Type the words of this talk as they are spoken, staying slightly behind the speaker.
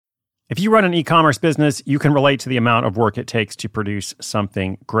If you run an e-commerce business, you can relate to the amount of work it takes to produce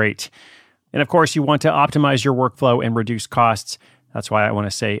something great. And of course, you want to optimize your workflow and reduce costs. That's why I want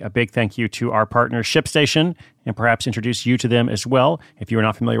to say a big thank you to our partner, ShipStation, and perhaps introduce you to them as well. If you are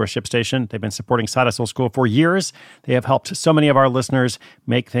not familiar with ShipStation, they've been supporting Side Hustle School for years. They have helped so many of our listeners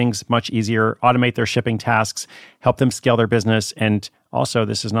make things much easier, automate their shipping tasks, help them scale their business, and also,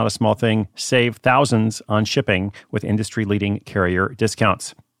 this is not a small thing, save thousands on shipping with industry-leading carrier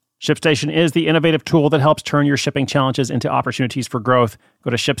discounts. ShipStation is the innovative tool that helps turn your shipping challenges into opportunities for growth. Go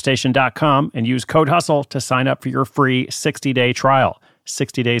to ShipStation.com and use code HUSTLE to sign up for your free 60-day trial.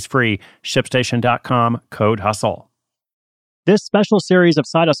 60 days free. ShipStation.com, code HUSTLE. This special series of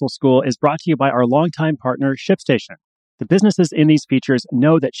Side Hustle School is brought to you by our longtime partner, ShipStation. The businesses in these features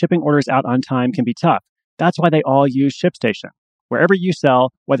know that shipping orders out on time can be tough. That's why they all use ShipStation. Wherever you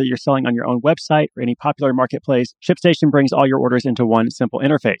sell, whether you're selling on your own website or any popular marketplace, ShipStation brings all your orders into one simple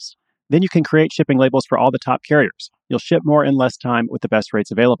interface. Then you can create shipping labels for all the top carriers. You'll ship more in less time with the best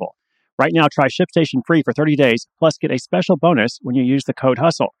rates available. Right now, try ShipStation free for 30 days, plus get a special bonus when you use the code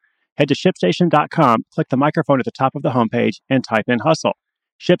HUSTLE. Head to ShipStation.com, click the microphone at the top of the homepage, and type in HUSTLE.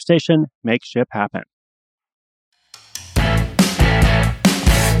 ShipStation, make ship happen.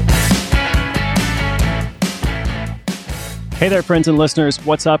 Hey there, friends and listeners.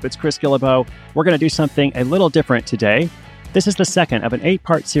 What's up? It's Chris Guillebeau. We're going to do something a little different today. This is the second of an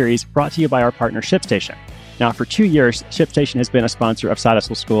 8-part series brought to you by our partner, ShipStation. Now, for 2 years, ShipStation has been a sponsor of Side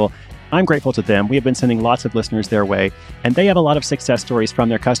Hustle School. I'm grateful to them. We have been sending lots of listeners their way, and they have a lot of success stories from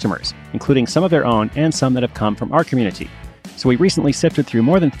their customers, including some of their own and some that have come from our community. So we recently sifted through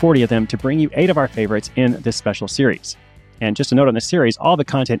more than 40 of them to bring you 8 of our favorites in this special series. And just a note on this series, all the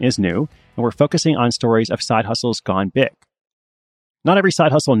content is new, and we're focusing on stories of side hustles gone big. Not every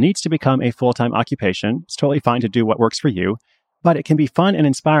side hustle needs to become a full-time occupation. It's totally fine to do what works for you, but it can be fun and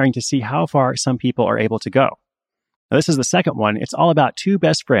inspiring to see how far some people are able to go. Now, this is the second one. It's all about 2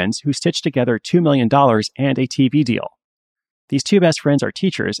 best friends who stitched together $2 million and a TV deal. These 2 best friends are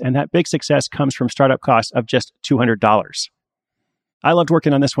teachers, and that big success comes from startup costs of just $200. I loved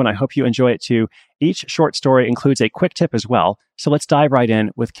working on this one. I hope you enjoy it too. Each short story includes a quick tip as well, so let's dive right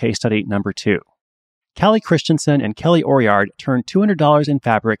in with case study number 2. Callie Christensen and Kelly Oriard turned $200 in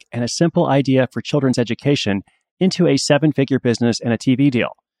fabric and a simple idea for children's education into a 7-figure business and a TV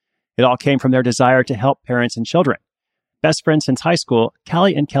deal. It all came from their desire to help parents and children. Best friends since high school,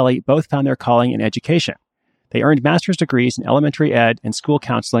 Callie and Kelly both found their calling in education. They earned master's degrees in elementary ed and school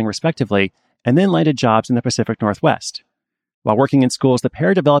counseling, respectively, and then landed jobs in the Pacific Northwest. While working in schools, the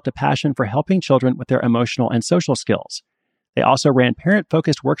pair developed a passion for helping children with their emotional and social skills. They also ran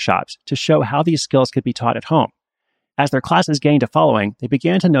parent-focused workshops to show how these skills could be taught at home. As their classes gained a following, they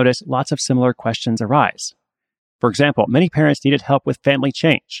began to notice lots of similar questions arise. For example, many parents needed help with family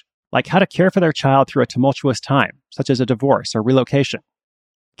change, like how to care for their child through a tumultuous time, such as a divorce or relocation.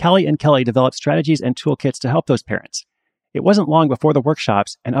 Callie and Kelly developed strategies and toolkits to help those parents. It wasn't long before the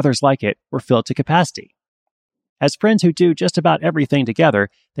workshops, and others like it, were filled to capacity. As friends who do just about everything together,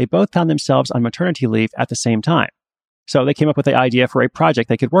 they both found themselves on maternity leave at the same time. So they came up with the idea for a project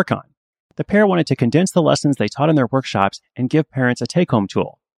they could work on. The pair wanted to condense the lessons they taught in their workshops and give parents a take-home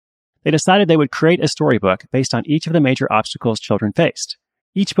tool. They decided they would create a storybook based on each of the major obstacles children faced.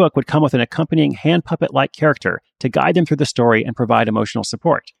 Each book would come with an accompanying hand puppet-like character to guide them through the story and provide emotional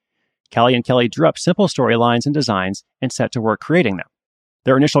support. Callie and Kelly drew up simple storylines and designs and set to work creating them.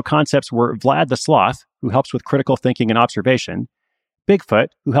 Their initial concepts were Vlad the Sloth, who helps with critical thinking and observation, Bigfoot,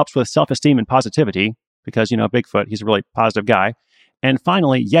 who helps with self-esteem and positivity, because, Bigfoot, he's a really positive guy. And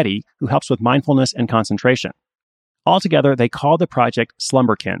finally, Yeti, who helps with mindfulness and concentration. Altogether, they called the project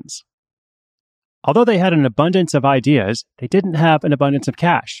Slumberkins. Although they had an abundance of ideas, they didn't have an abundance of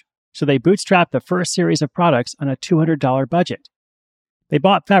cash, so they bootstrapped the first series of products on a $200 budget. They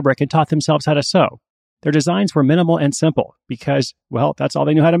bought fabric and taught themselves how to sew. Their designs were minimal and simple because, that's all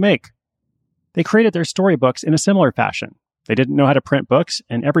they knew how to make. They created their storybooks in a similar fashion. They didn't know how to print books,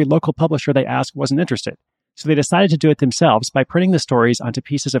 and every local publisher they asked wasn't interested. So they decided to do it themselves by printing the stories onto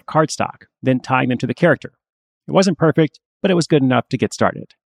pieces of cardstock, then tying them to the character. It wasn't perfect, but it was good enough to get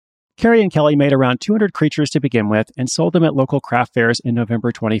started. Carrie and Kelly made around 200 creatures to begin with and sold them at local craft fairs in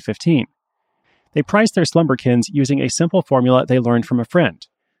November 2015. They priced their Slumberkins using a simple formula they learned from a friend.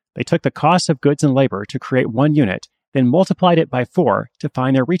 They took the cost of goods and labor to create one unit, then multiplied it by 4 to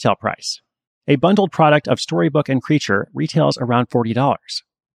find their retail price. A bundled product of storybook and creature retails around $40.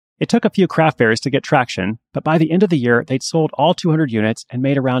 It took a few craft fairs to get traction, but by the end of the year, they'd sold all 200 units and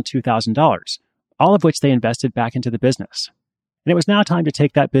made around $2,000, all of which they invested back into the business. And it was now time to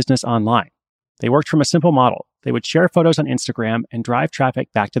take that business online. They worked from a simple model, they would share photos on Instagram and drive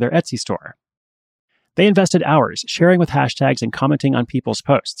traffic back to their Etsy store. They invested hours sharing with hashtags and commenting on people's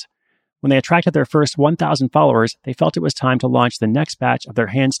posts. When they attracted their first 1,000 followers, they felt it was time to launch the next batch of their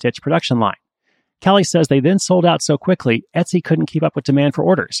hand-stitched production line. Callie says they then sold out so quickly, Etsy couldn't keep up with demand for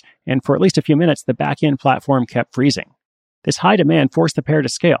orders, and for at least a few minutes, the back-end platform kept freezing. This high demand forced the pair to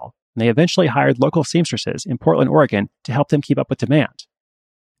scale, and they eventually hired local seamstresses in Portland, Oregon to help them keep up with demand.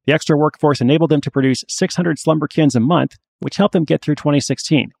 The extra workforce enabled them to produce 600 Slumberkins a month, which helped them get through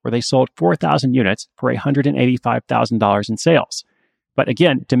 2016, where they sold 4,000 units for $185,000 in sales. But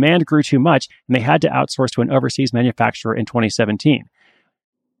again, demand grew too much, and they had to outsource to an overseas manufacturer in 2017.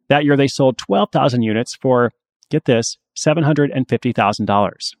 That year, they sold 12,000 units for, get this,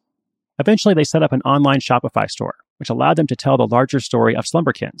 $750,000. Eventually, they set up an online Shopify store, which allowed them to tell the larger story of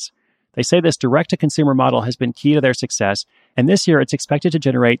Slumberkins. They say this direct-to-consumer model has been key to their success, and this year it's expected to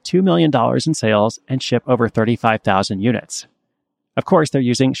generate $2 million in sales and ship over 35,000 units. Of course, they're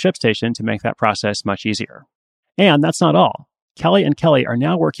using ShipStation to make that process much easier. And that's not all. Kelly and Kelly are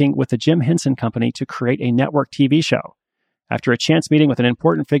now working with the Jim Henson Company to create a network TV show. After a chance meeting with an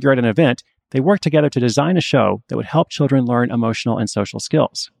important figure at an event, they worked together to design a show that would help children learn emotional and social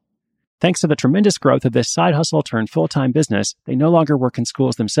skills. Thanks to the tremendous growth of this side hustle turned full-time business, they no longer work in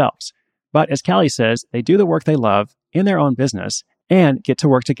schools themselves. But as Callie says, they do the work they love in their own business and get to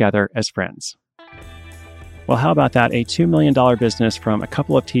work together as friends. Well, how about that? A $2 million business from a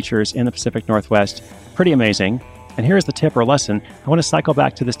couple of teachers in the Pacific Northwest. Pretty amazing. And here's the tip or lesson. I want to cycle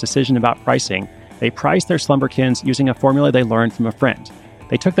back to this decision about pricing. They priced their Slumberkins using a formula they learned from a friend.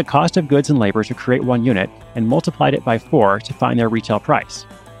 They took the cost of goods and labor to create one unit and multiplied it by 4 to find their retail price.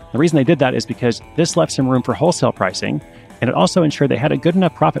 The reason they did that is because this left some room for wholesale pricing, and it also ensured they had a good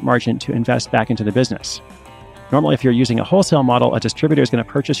enough profit margin to invest back into the business. Normally, if you're using a wholesale model, a distributor is going to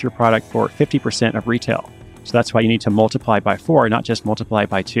purchase your product for 50% of retail. So that's why you need to multiply by 4, not just multiply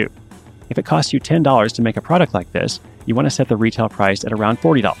by 2. If it costs you $10 to make a product like this, you want to set the retail price at around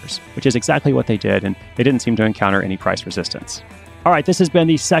 $40, which is exactly what they did, and they didn't seem to encounter any price resistance. All right, this has been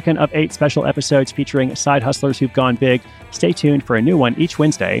the second of 8 special episodes featuring side hustlers who've gone big. Stay tuned for a new one each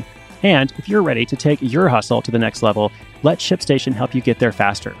Wednesday. And if you're ready to take your hustle to the next level, let ShipStation help you get there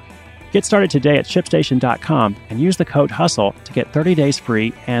faster. Get started today at ShipStation.com and use the code HUSTLE to get 30 days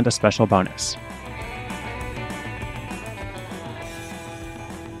free and a special bonus.